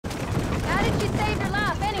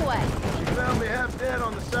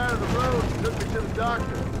me to the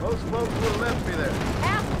doctor. Most folks would have left me there.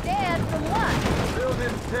 Half dead from what? Bill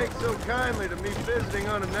didn't take so kindly to me visiting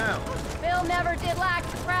unannounced. Bill never did like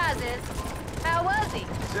surprises. How was he?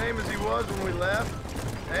 Same as he was when we left.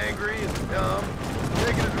 Angry and dumb.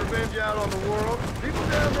 Taking his revenge out on the world. People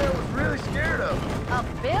down there was really scared of him. Of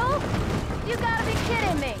Bill? You gotta be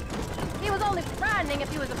kidding me. He was only frightening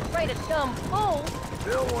if he was afraid of dumb fools.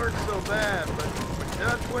 Bill weren't so bad, but when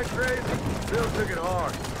Dutch went crazy, Bill took it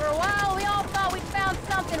hard. For a while, we all thought we'd found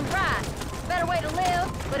something right. A better way to live,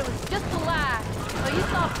 but it was just a lie. So you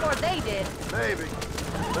saw before they did. Maybe.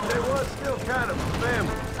 But there was still kind of a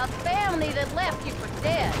family. A family that left you for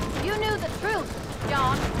dead. You knew the truth,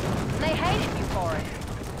 John. They hated you for it.